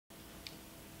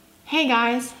Hey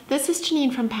guys, this is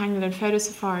Janine from Pangolin Photo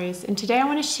Safaris, and today I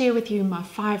want to share with you my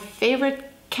 5 favorite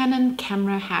Canon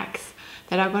camera hacks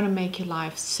that are going to make your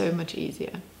life so much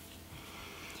easier.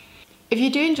 If you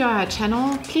do enjoy our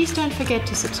channel, please don't forget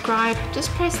to subscribe. Just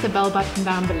press the bell button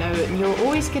down below and you'll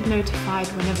always get notified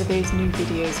whenever there's new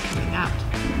videos coming out.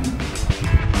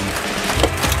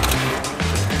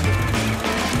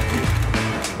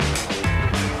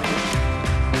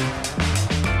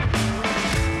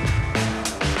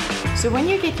 So when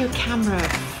you get your camera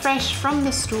fresh from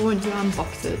the store and you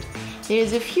unbox it,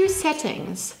 there's a few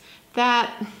settings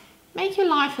that make your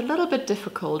life a little bit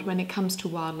difficult when it comes to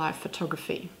wildlife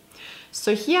photography.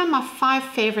 So here are my 5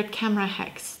 favorite camera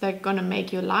hacks that are going to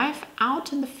make your life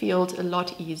out in the field a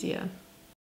lot easier.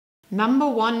 Number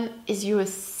 1 is your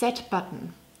set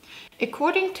button.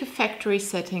 According to factory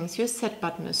settings, your set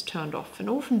button is turned off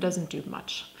and often doesn't do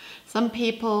much. Some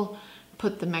people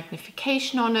put the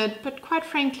magnification on it, but quite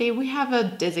frankly, we have a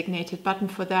designated button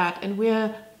for that and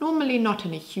we're normally not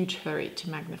in a huge hurry to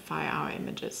magnify our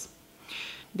images.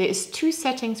 There is 2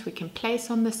 settings we can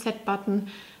place on the set button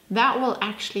that will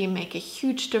actually make a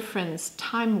huge difference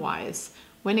time-wise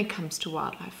when it comes to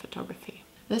wildlife photography.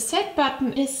 The set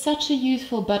button is such a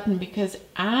useful button because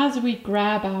as we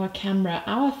grab our camera,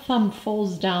 our thumb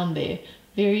falls down there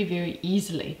very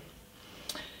easily.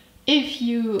 If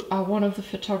you are one of the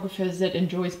photographers that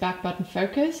enjoys back button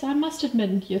focus, I must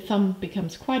admit your thumb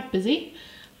becomes quite busy,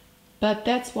 but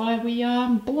that's why we are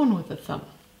born with a thumb.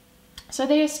 So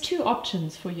there's 2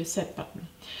 options for your set button.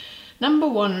 Number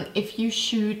 1, if you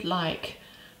shoot like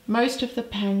most of the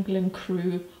pangolin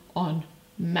crew on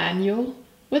manual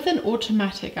with an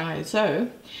automatic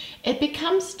ISO, it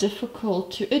becomes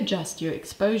difficult to adjust your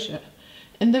exposure.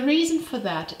 And the reason for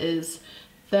that is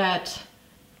that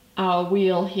our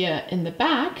wheel here in the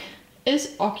back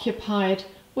is occupied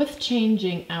with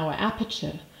changing our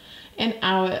aperture, and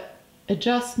our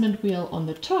adjustment wheel on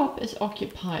the top is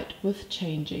occupied with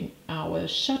changing our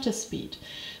shutter speed.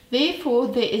 Therefore,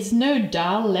 there is no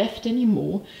dial left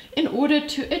anymore in order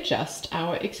to adjust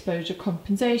our exposure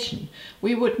compensation.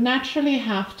 We would naturally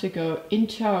have to go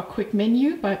into our quick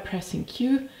menu by pressing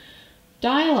Q,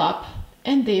 dial up,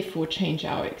 and therefore change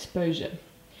our exposure.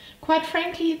 Quite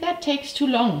frankly, that takes too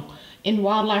long. In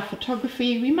wildlife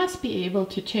photography, we must be able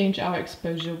to change our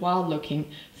exposure while looking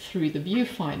through the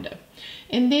viewfinder.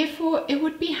 And therefore, it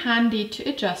would be handy to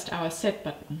adjust our set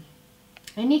button.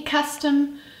 Any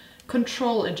custom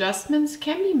control adjustments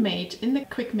can be made in the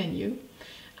quick menu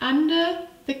under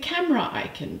the camera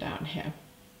icon down here.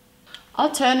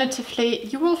 Alternatively,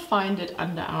 you will find it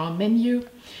under our menu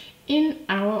in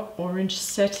our orange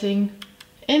setting.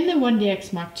 In the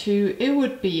 1DX Mark II, it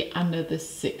would be under the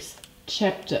 6th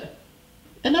chapter.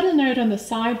 A little note on the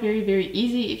side, very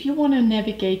easy. If you want to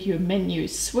navigate your menu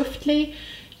swiftly,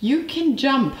 you can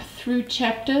jump through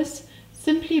chapters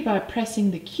simply by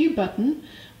pressing the Q button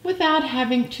without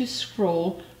having to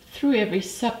scroll through every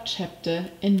subchapter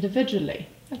individually.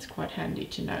 That's quite handy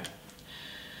to know.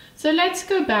 So let's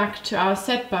go back to our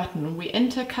set button. We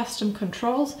enter custom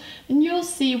controls and you'll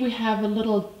see we have a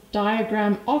little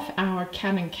diagram of our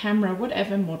Canon camera,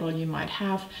 whatever model you might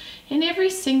have, and every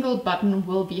single button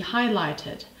will be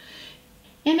highlighted.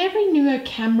 And every newer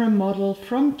camera model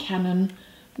from Canon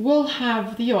will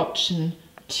have the option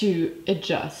to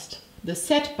adjust the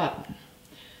set button.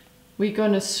 We're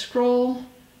going to scroll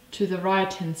to the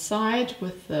right hand side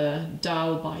with the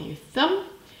dial by your thumb.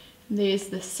 There's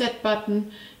the set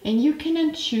button and you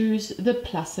can choose the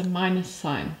plus and minus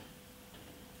sign.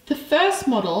 The first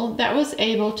model that was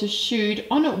able to shoot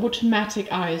on an automatic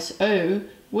ISO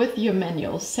with your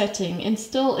manual setting and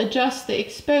still adjust the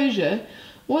exposure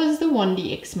was the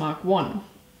 1DX Mark I.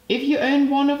 If you own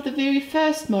one of the very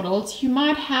first models, you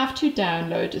might have to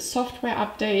download a software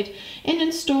update and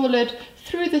install it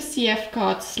through the CF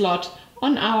card slot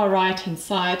on our right hand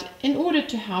side in order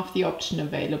to have the option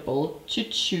available to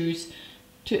choose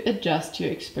to adjust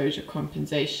your exposure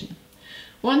compensation.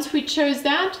 Once we chose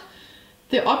that,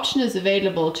 the option is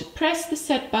available to press the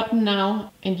set button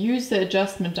now and use the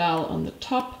adjustment dial on the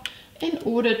top in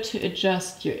order to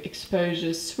adjust your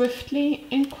exposure swiftly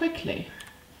and quickly.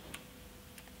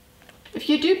 If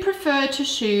you do prefer to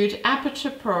shoot aperture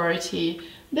priority,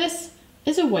 this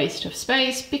is a waste of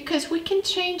space because we can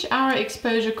change our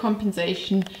exposure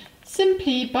compensation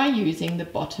simply by using the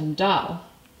bottom dial.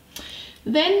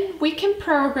 Then we can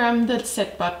program the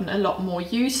set button a lot more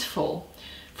useful.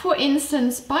 For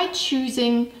instance, by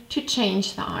choosing to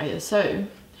change the ISO.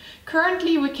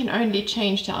 Currently, we can only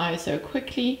change the ISO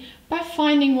quickly by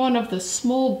finding one of the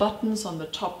small buttons on the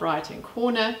top right hand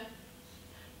corner,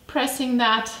 pressing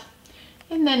that,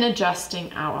 and then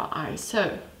adjusting our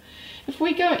ISO. If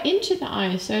we go into the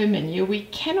ISO menu, we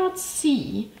cannot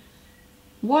see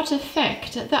what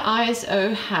effect the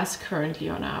ISO has currently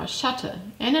on our shutter.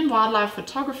 And in wildlife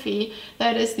photography,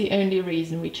 that is the only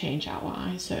reason we change our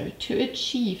ISO, to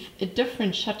achieve a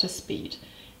different shutter speed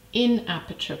in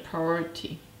aperture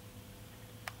priority.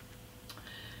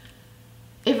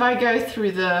 If I go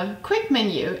through the quick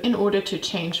menu in order to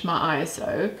change my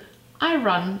ISO, I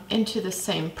run into the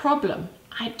same problem.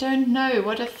 I don't know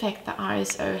what effect the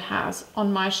ISO has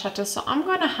on my shutter, so I'm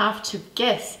going to have to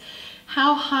guess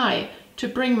how high to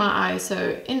bring my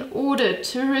ISO in order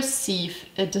to receive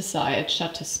a desired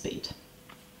shutter speed.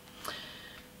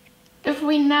 If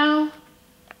we now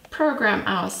program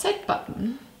our set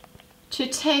button to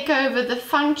take over the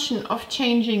function of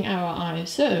changing our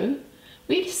ISO,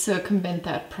 we circumvent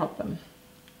that problem.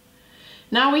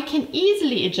 Now we can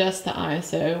easily adjust the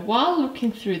ISO while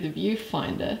looking through the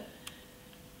viewfinder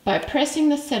by pressing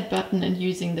the set button and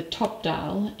using the top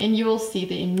dial, and you will see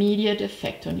the immediate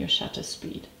effect on your shutter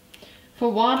speed.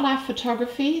 For wildlife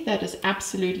photography, that is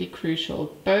absolutely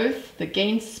crucial, both the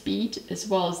gain speed as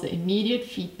well as the immediate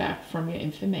feedback from your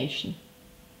information.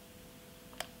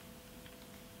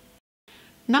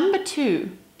 Number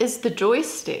 2 is the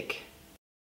joystick.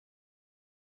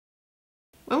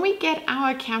 When we get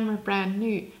our camera brand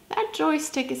new, that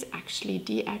joystick is actually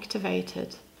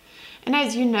deactivated. And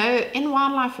as you know, in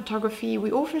wildlife photography,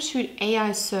 we often shoot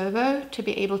AI servo to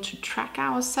be able to track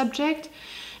our subject.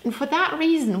 And for that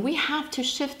reason, we have to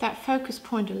shift that focus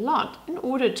point a lot in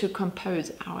order to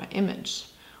compose our image.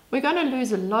 We're going to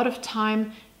lose a lot of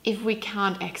time if we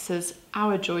can't access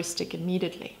our joystick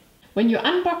immediately. When you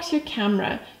unbox your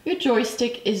camera, your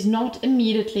joystick is not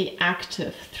immediately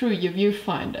active through your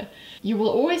viewfinder. You will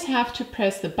always have to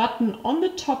press the button on the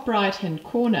top right-hand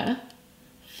corner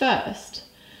first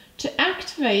to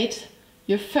activate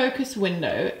your focus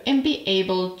window and be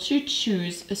able to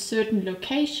choose a certain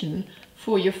location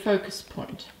for your focus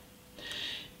point.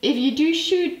 If you do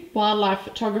shoot wildlife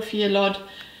photography a lot,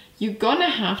 you're gonna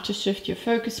have to shift your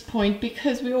focus point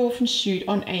because we often shoot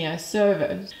on AI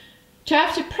servos. To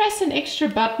have to press an extra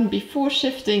button before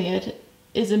shifting it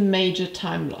is a major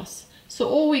time loss. So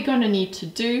all we're gonna need to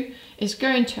do is go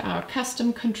into our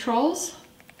custom controls,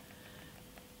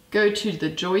 go to the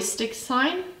joystick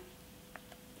sign,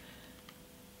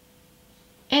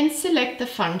 and select the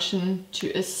function to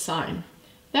assign.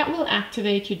 That will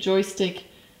activate your joystick,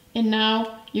 and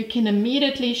now you can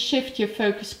immediately shift your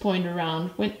focus point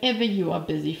around whenever you are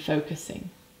busy focusing.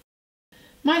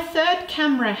 My third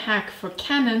camera hack for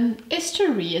Canon is to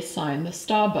reassign the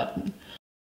star button.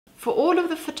 For all of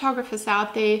the photographers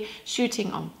out there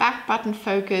shooting on back button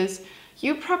focus,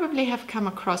 you probably have come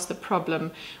across the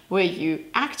problem where you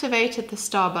activated the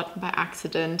star button by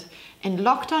accident and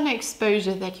locked on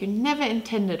exposure that you never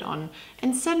intended on,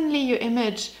 and suddenly your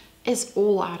image is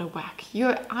all out of whack.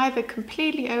 You're either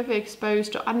completely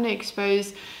overexposed or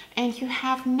underexposed, and you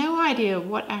have no idea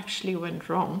what actually went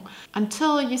wrong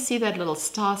until you see that little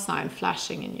star sign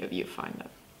flashing in your viewfinder.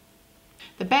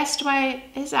 The best way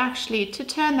is actually to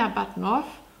turn that button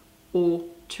off or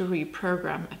to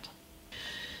reprogram it.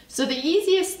 So the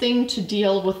easiest thing to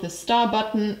deal with the star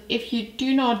button, if you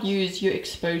do not use your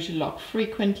exposure lock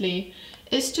frequently,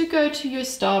 is to go to your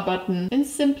star button and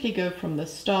simply go from the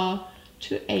star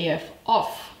to AF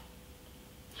off.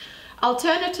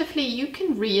 Alternatively, you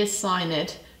can reassign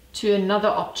it to another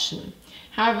option.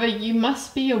 However, you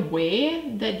must be aware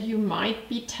that you might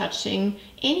be touching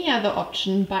any other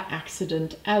option by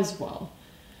accident as well.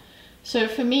 So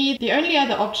for me, the only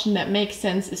other option that makes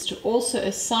sense is to also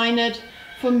assign it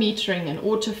for metering and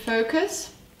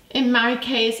autofocus. In my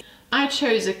case, I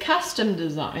chose a custom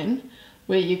design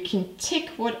where you can tick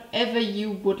whatever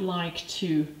you would like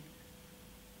to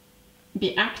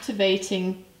be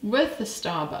activating with the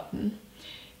star button,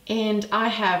 and I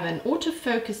have an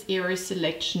autofocus area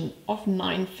selection of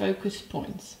 9 focus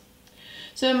points.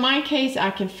 So in my case,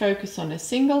 I can focus on a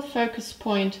single focus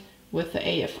point with the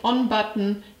AF on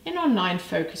button and on 9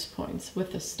 focus points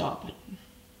with the star button.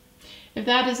 If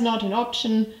that is not an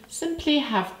option, simply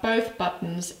have both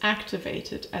buttons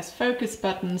activated as focus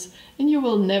buttons, and you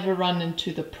will never run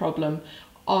into the problem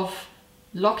of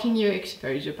locking your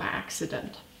exposure by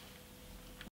accident.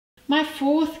 My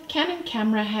fourth Canon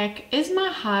camera hack is my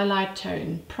highlight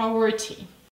tone priority.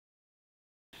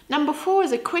 Number 4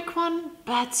 is a quick one,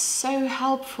 but so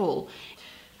helpful.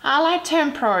 Highlight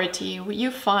tone priority you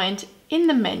find in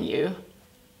the menu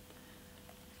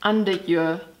under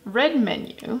your red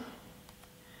menu,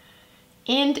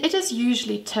 and it is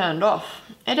usually turned off.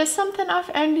 It is something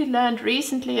I've only learned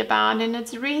recently about, and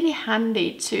it's really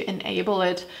handy to enable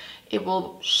it it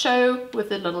will show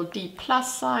with a little D+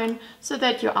 sign so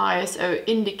that your ISO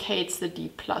indicates the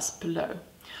D+ below.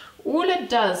 All it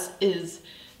does is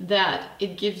that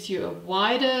it gives you a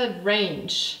wider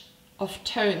range of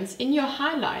tones in your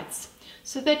highlights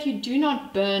so that you do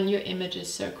not burn your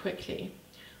images so quickly.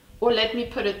 Or let me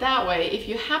put it that way, if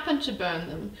you happen to burn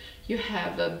them, you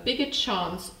have a bigger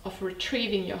chance of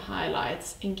retrieving your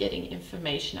highlights and getting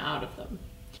information out of them.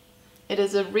 It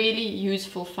is a really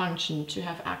useful function to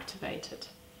have activated.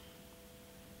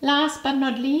 Last but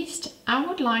not least, I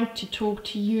would like to talk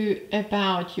to you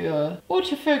about your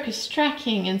autofocus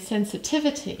tracking and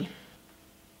sensitivity.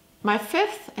 My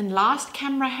fifth and last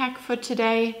camera hack for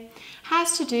today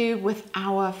has to do with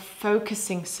our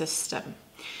focusing system.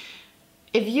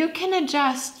 If you can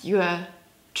adjust your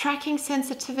tracking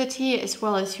sensitivity as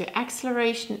well as your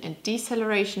acceleration and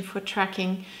deceleration for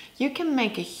tracking, you can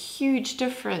make a huge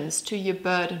difference to your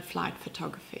bird and flight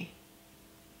photography.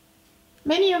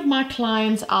 Many of my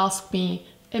clients ask me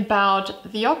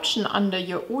about the option under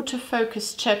your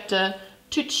autofocus chapter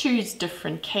to choose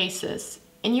different cases.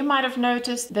 And you might have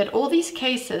noticed that all these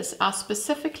cases are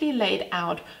specifically laid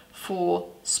out for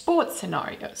sports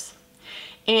scenarios.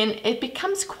 And it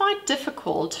becomes quite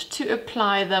difficult to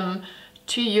apply them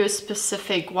to your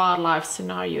specific wildlife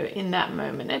scenario in that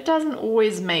moment. It doesn't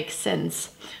always make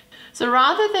sense. So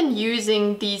rather than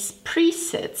using these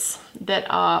presets that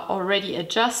are already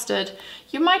adjusted,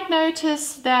 you might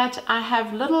notice that I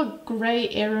have little gray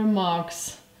arrow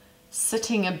marks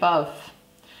sitting above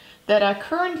that are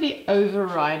currently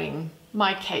overriding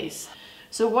my case.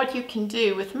 So what you can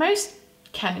do with most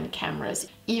Canon cameras,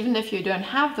 even if you don't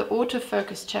have the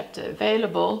autofocus chapter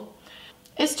available,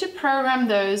 is to program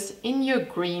those in your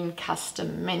green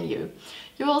custom menu.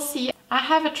 You will see I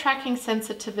have a tracking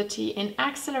sensitivity and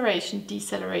acceleration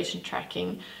deceleration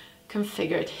tracking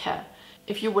configured here.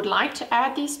 If you would like to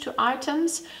add these two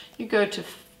items, you go to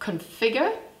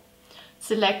Configure,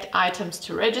 select Items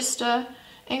to Register,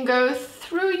 and go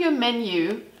through your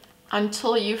menu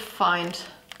until you find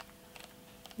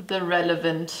the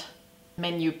relevant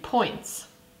menu points.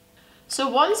 So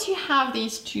once you have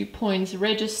these 2 points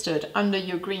registered under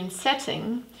your green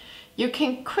setting, you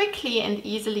can quickly and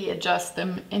easily adjust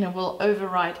them and it will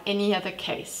override any other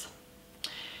case.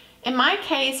 In my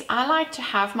case, I like to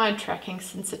have my tracking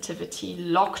sensitivity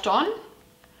locked on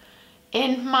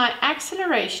and my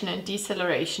acceleration and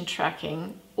deceleration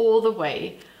tracking all the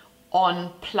way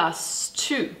on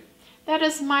 +2. That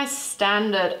is my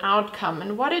standard outcome,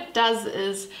 and what it does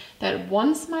is that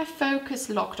once my focus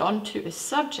locked onto a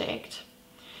subject,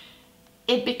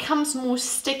 it becomes more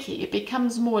sticky, it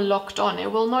becomes more locked on,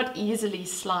 it will not easily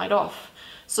slide off.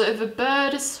 So if a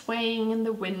bird is swaying in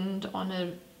the wind on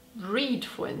a reed,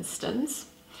 for instance,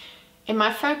 and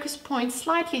my focus point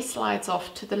slightly slides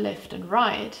off to the left and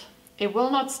right, it will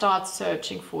not start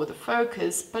searching for the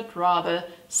focus, but rather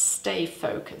stay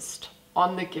focused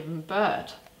on the given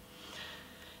bird.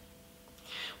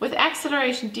 With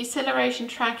acceleration, deceleration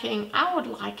tracking, I would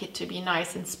like it to be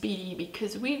nice and speedy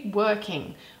because we're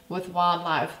working with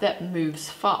wildlife that moves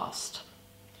fast.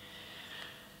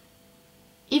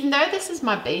 Even though this is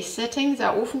my base settings,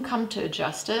 I often come to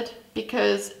adjust it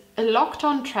because a locked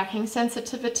on tracking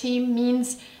sensitivity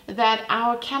means that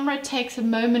our camera takes a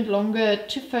moment longer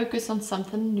to focus on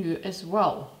something new as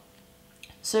well.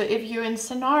 So if you're in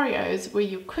scenarios where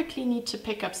you quickly need to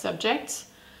pick up subjects,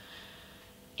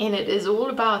 and it is all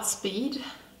about speed,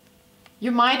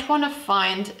 you might want to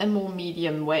find a more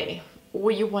medium way, or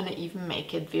you want to even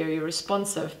make it very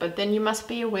responsive, but then you must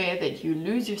be aware that you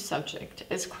lose your subject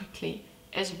as quickly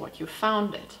as what you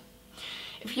found it.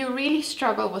 If you really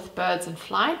struggle with birds in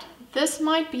flight, this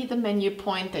might be the menu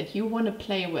point that you want to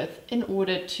play with in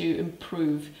order to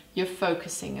improve your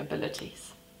focusing abilities.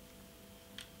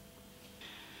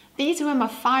 These were my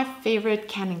 5 favorite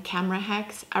Canon camera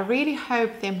hacks. I really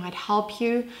hope they might help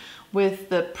you with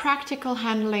the practical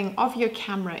handling of your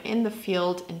camera in the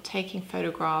field and taking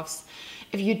photographs.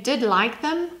 If you did like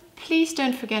them, please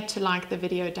don't forget to like the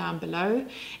video down below.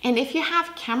 And if you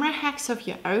have camera hacks of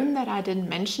your own that I didn't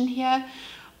mention here,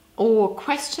 or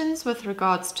questions with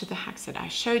regards to the hacks that I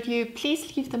showed you,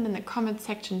 please leave them in the comment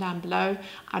section down below.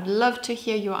 I'd love to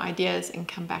hear your ideas and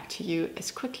come back to you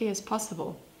as quickly as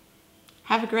possible.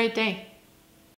 Have a great day.